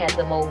everybody has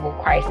a mobile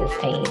crisis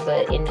team,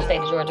 but in the state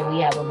of Georgia,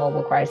 we have a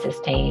mobile crisis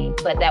team.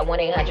 But that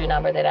 1-800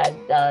 number that I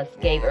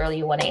gave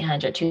earlier,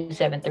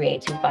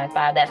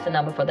 1-800-273-8255, that's the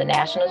number for the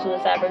National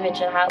Suicide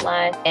Prevention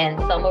Hotline. And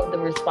some of the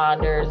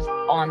responders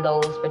on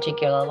those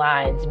particular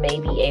lines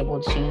may be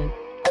able to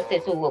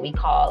sits with what we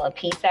call a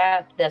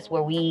PSAP. That's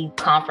where we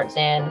conference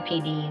in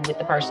PD with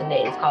the person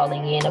that is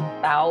calling in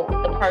about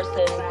the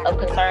person of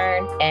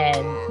concern,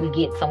 and we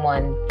get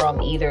someone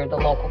from either the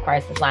local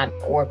crisis line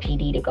or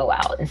PD to go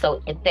out. And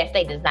so if that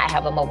state does not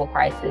have a mobile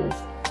crisis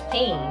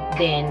team,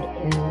 then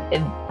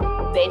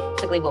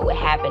basically what would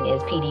happen is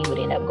PD would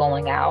end up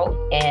going out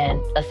and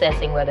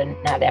assessing whether or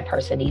not that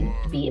person needs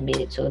to be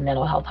admitted to a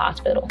mental health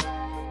hospital.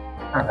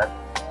 I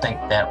think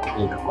that would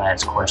be the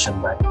last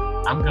question, but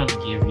I'm going to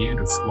give you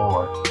the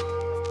floor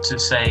to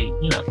say,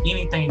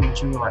 anything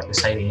that you would like to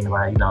say to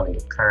anybody, to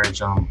encourage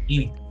them,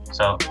 anything.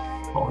 So,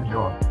 what was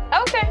yours?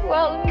 Okay,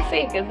 well, let me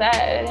see, because I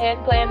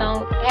hadn't planned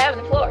on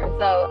having the floor.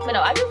 So,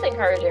 I just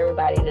encourage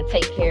everybody to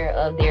take care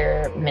of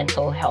their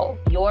mental health.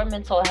 Your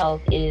mental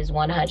health is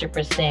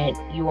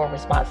 100% your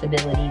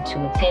responsibility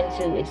to attend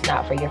to. It's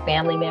not for your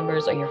family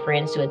members or your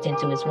friends to attend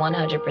to. It's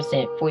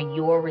 100% for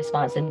your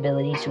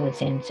responsibility to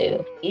attend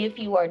to. If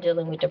you are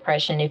dealing with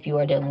depression, if you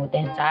are dealing with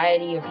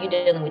anxiety, or if you're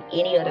dealing with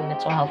any other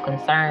mental health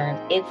concerns,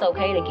 it's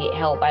okay to get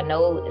help. I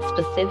know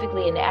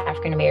specifically in the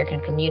African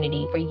American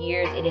community, for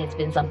years it has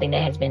been something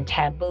that has been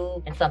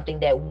taboo and something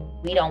that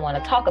we don't want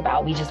to talk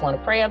about. We just want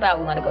to pray about.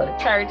 We want to go to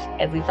church,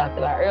 as we talked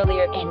about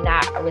earlier, and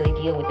not really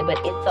deal with it. But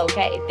it's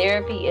okay.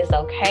 Therapy is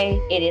okay.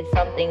 It is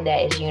something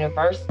that is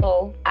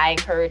universal. I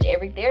encourage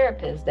every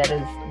therapist that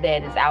is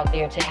out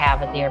there to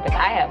have a therapist.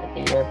 I have a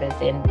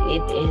therapist, and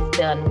it has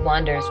done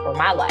wonders for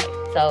my life.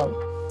 So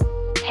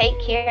take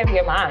care of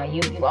your mind.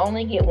 You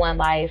only get one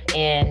life,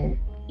 and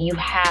you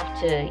have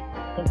to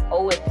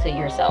owe it to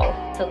yourself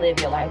to live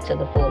your life to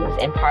the fullest.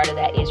 And part of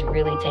that is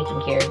really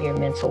taking care of your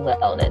mental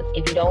wellness.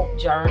 If you don't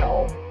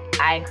journal,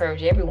 I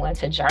encourage everyone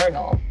to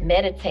journal,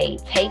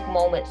 meditate, take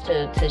moments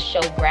to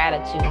show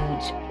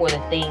gratitude for the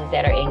things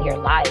that are in your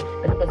life,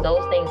 because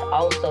those things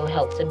also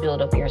help to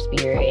build up your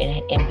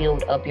spirit and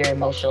build up your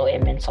emotional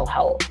and mental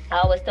health. I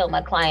always tell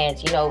my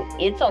clients,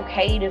 it's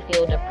okay to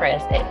feel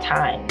depressed at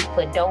times,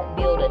 but don't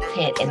build a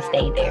tent and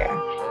stay there.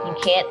 You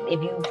can't,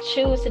 if you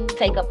choose to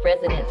take up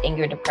residence in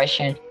your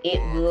depression, it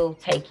will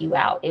take you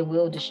out. It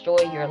will destroy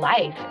your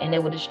life, and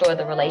it will destroy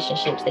the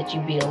relationships that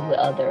you build with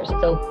others.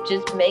 So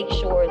just make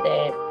sure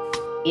that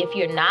if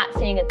you're not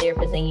seeing a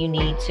therapist and you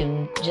need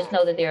to, just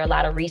know that there are a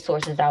lot of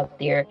resources out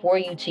there for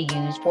you to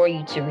use, for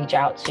you to reach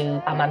out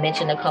to. I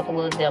mentioned a couple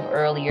of them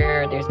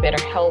earlier. There's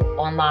BetterHelp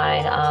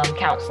online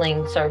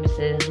counseling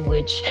services,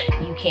 which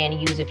you can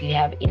use if you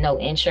have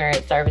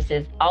insurance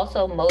services.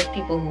 Also, most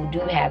people who do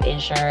have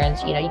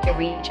insurance, you can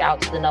reach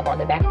out to the number on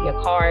the back of your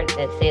card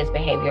that says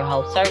behavioral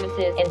health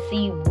services and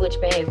see which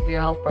behavioral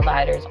health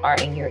providers are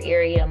in your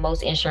area.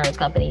 Most insurance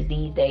companies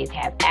these days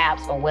have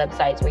apps or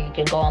websites where you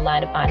can go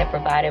online to find a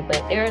provider, but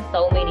there are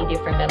so many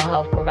different mental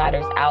health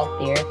providers out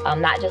there,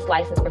 not just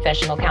licensed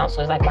professional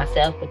counselors like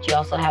myself, but you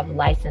also have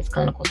licensed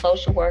clinical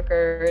social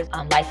workers,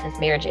 licensed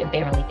marriage and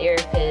family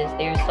therapists.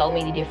 There's so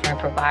many different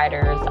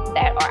providers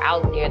that are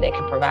out there that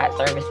can provide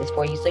services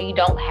for you, so you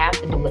don't have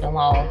to do it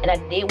alone. And I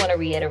did want to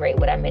reiterate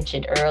what I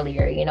mentioned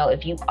earlier.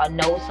 If you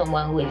know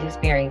someone who is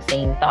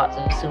experiencing thoughts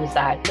of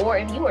suicide, or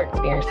if you are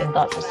experiencing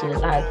thoughts of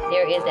suicide,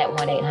 there is that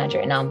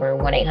 1-800 number,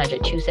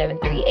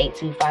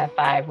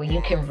 1-800-273-8255, where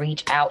you can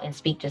reach out and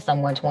speak to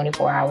someone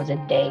 24 hours a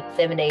day,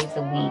 7 days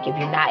a week. If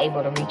you're not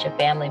able to reach a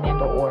family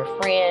member or a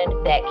friend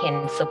that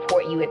can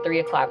support you at 3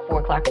 o'clock, 4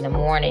 o'clock in the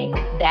morning,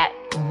 that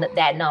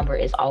number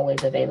is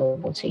always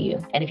available to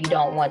you. And if you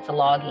don't want to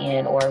log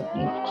in or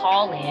you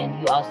call in,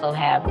 you also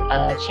have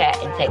chat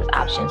and text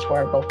options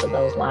for both of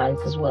those lines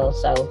as well.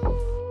 So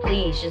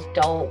please just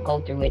don't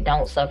go through it.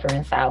 Don't suffer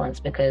in silence,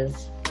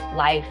 because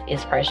life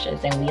is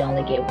precious and we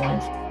only get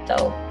once.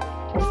 So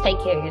just take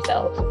care of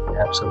yourselves.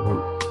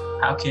 Absolutely.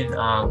 How can,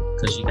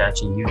 because you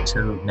got your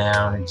YouTube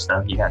now and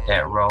stuff, you got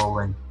that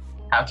rolling,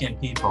 how can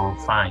people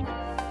find you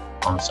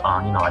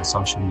on, like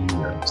social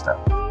media and stuff?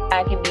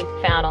 I can be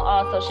found on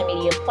all social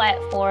media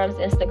platforms,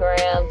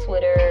 Instagram,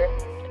 Twitter,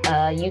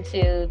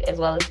 YouTube, as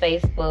well as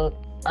Facebook,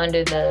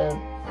 under the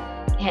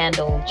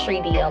handle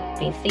Treaty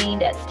LPC.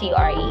 That's TREETHE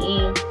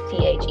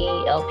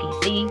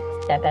LPC.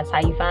 That's how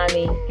you find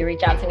me. You can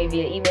reach out to me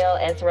via email,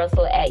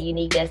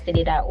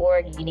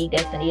 srussell@uniquedestiny.org. Unique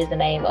Destiny is the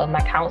name of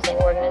my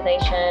counseling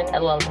organization,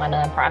 as well as my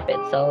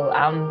nonprofit. So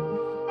I'm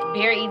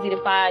very easy to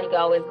find. You can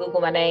always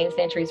Google my name,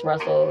 Centuries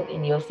Russell,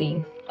 and you'll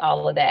see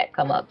all of that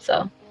come up.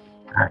 So,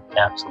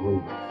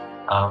 absolutely.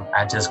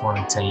 I just want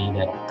to tell you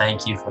that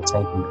thank you for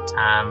taking the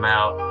time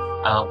out.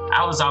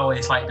 I was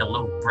always like the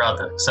little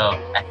brother. So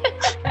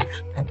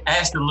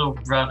as the little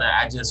brother,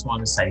 I just want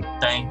to say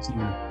thank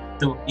you.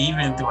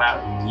 Even throughout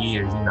the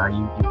years,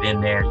 you've been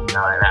there, and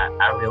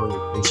I really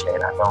appreciate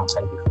it. I don't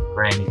take it for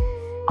granted.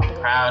 I'm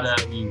proud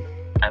of you.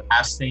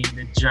 I've seen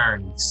the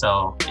journey,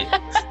 so.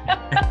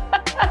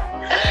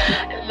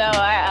 No,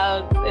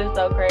 it's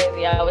so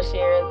crazy. I was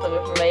sharing some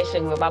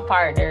information with my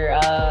partner.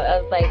 I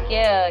was like,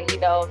 I'm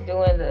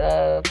doing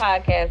the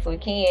podcast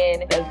with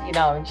Ken.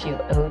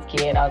 Who's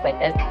Ken? I was like,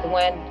 that's the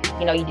one,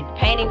 you did the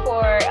painting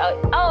for.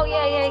 Oh,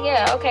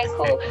 yeah. Okay,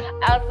 cool.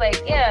 I was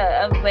like,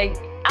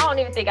 I don't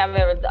even think I've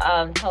ever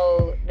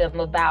told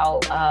them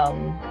about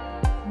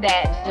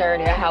that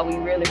journey of how we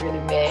really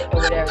met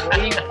or whatever.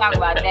 We didn't talk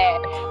about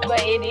that.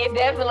 But it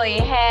definitely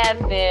has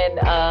been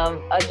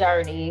a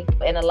journey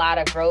and a lot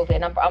of growth.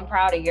 And I'm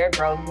proud of your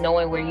growth,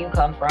 knowing where you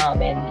come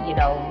from and, you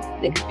know,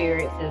 the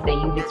experiences that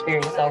you've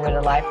experienced over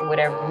the life or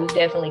whatever. We've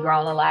definitely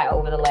grown a lot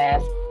over the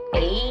last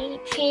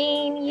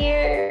 18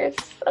 years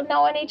of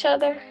knowing each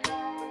other.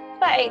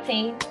 About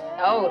 18.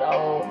 Old,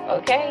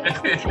 okay.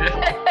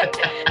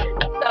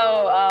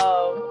 So,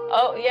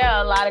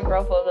 a lot of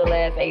growth over the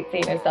last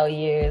 18 or so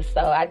years.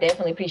 So I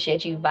definitely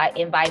appreciate you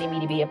inviting me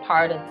to be a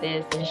part of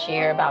this and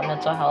share about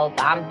mental health.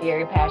 I'm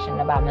very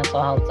passionate about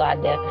mental health, so I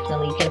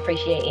definitely can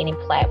appreciate any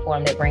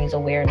platform that brings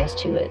awareness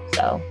to it.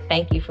 So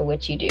thank you for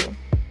what you do.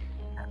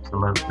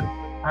 Absolutely.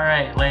 All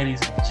right, ladies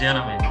and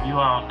gentlemen, you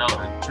all know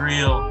the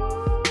drill.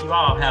 You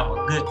all have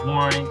a good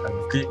morning,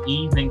 a good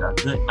evening, a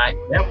good night,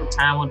 whatever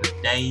time of the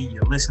day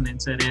you're listening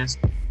to this.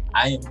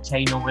 I am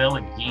K. Noel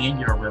again,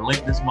 your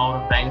relentless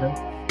motivator.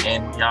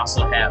 And we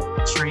also have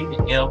Tree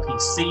and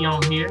LPC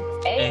on here.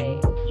 Hey.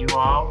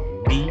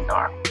 And we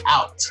are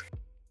out.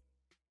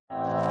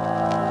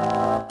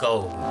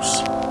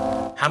 Goals.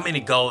 How many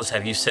goals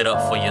have you set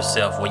up for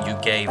yourself where you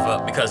gave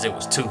up because it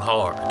was too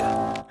hard?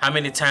 How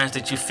many times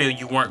did you feel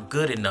you weren't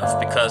good enough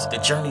because the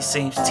journey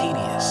seems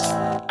tedious?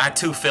 I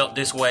too felt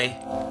this way,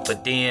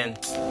 but then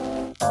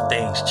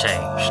things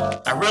changed.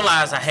 I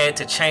realized I had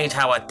to change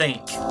how I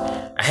think.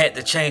 I had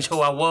to change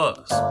who I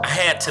was. I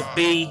had to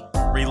be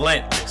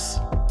relentless.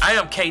 I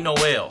am K.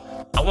 Noel.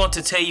 I want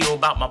to tell you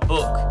about my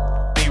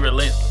book, Be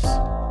Relentless.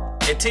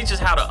 It teaches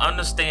how to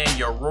understand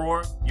your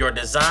roar, your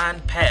design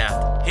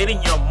path,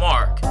 hitting your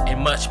mark, and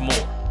much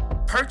more.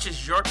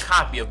 Purchase your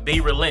copy of Be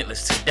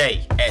Relentless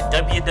today at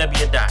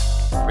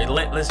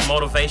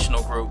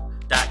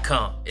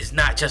www.relentlessmotivationalgroup.com. It's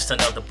not just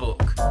another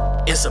book.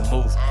 It's a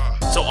movement.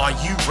 So are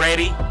you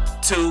ready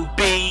to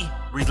be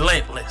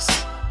relentless?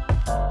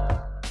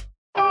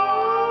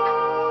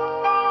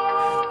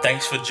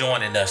 Thanks for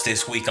joining us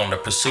this week on the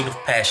Pursuit of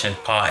Passion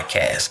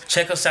podcast.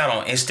 Check us out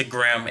on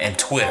Instagram and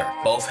Twitter.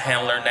 Both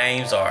handler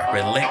names are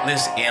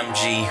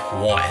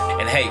RelentlessMG1.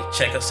 And hey,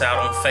 check us out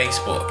on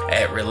Facebook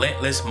at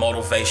Relentless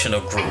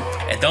Motivational Group.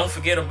 And don't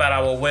forget about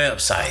our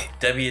website,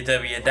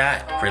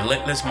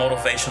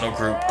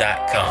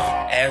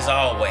 www.relentlessmotivationalgroup.com. As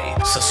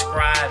always,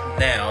 subscribe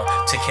now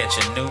to catch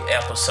a new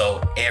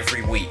episode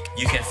every week.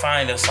 You can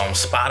find us on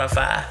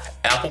Spotify,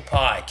 Apple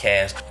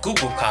Podcasts,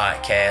 Google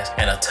Podcasts,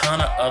 and a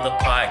ton of other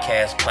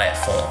podcast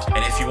platforms.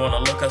 And if you want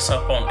to look us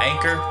up on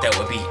Anchor, that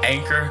would be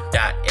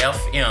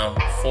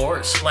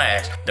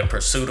anchor.fm/The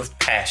Pursuit of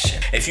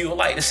Passion. If you would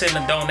like to send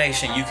a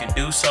donation, you can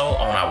do so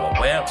on our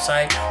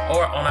website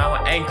or on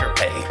our Anchor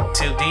page.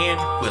 Till then,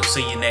 we'll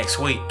see you next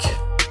week.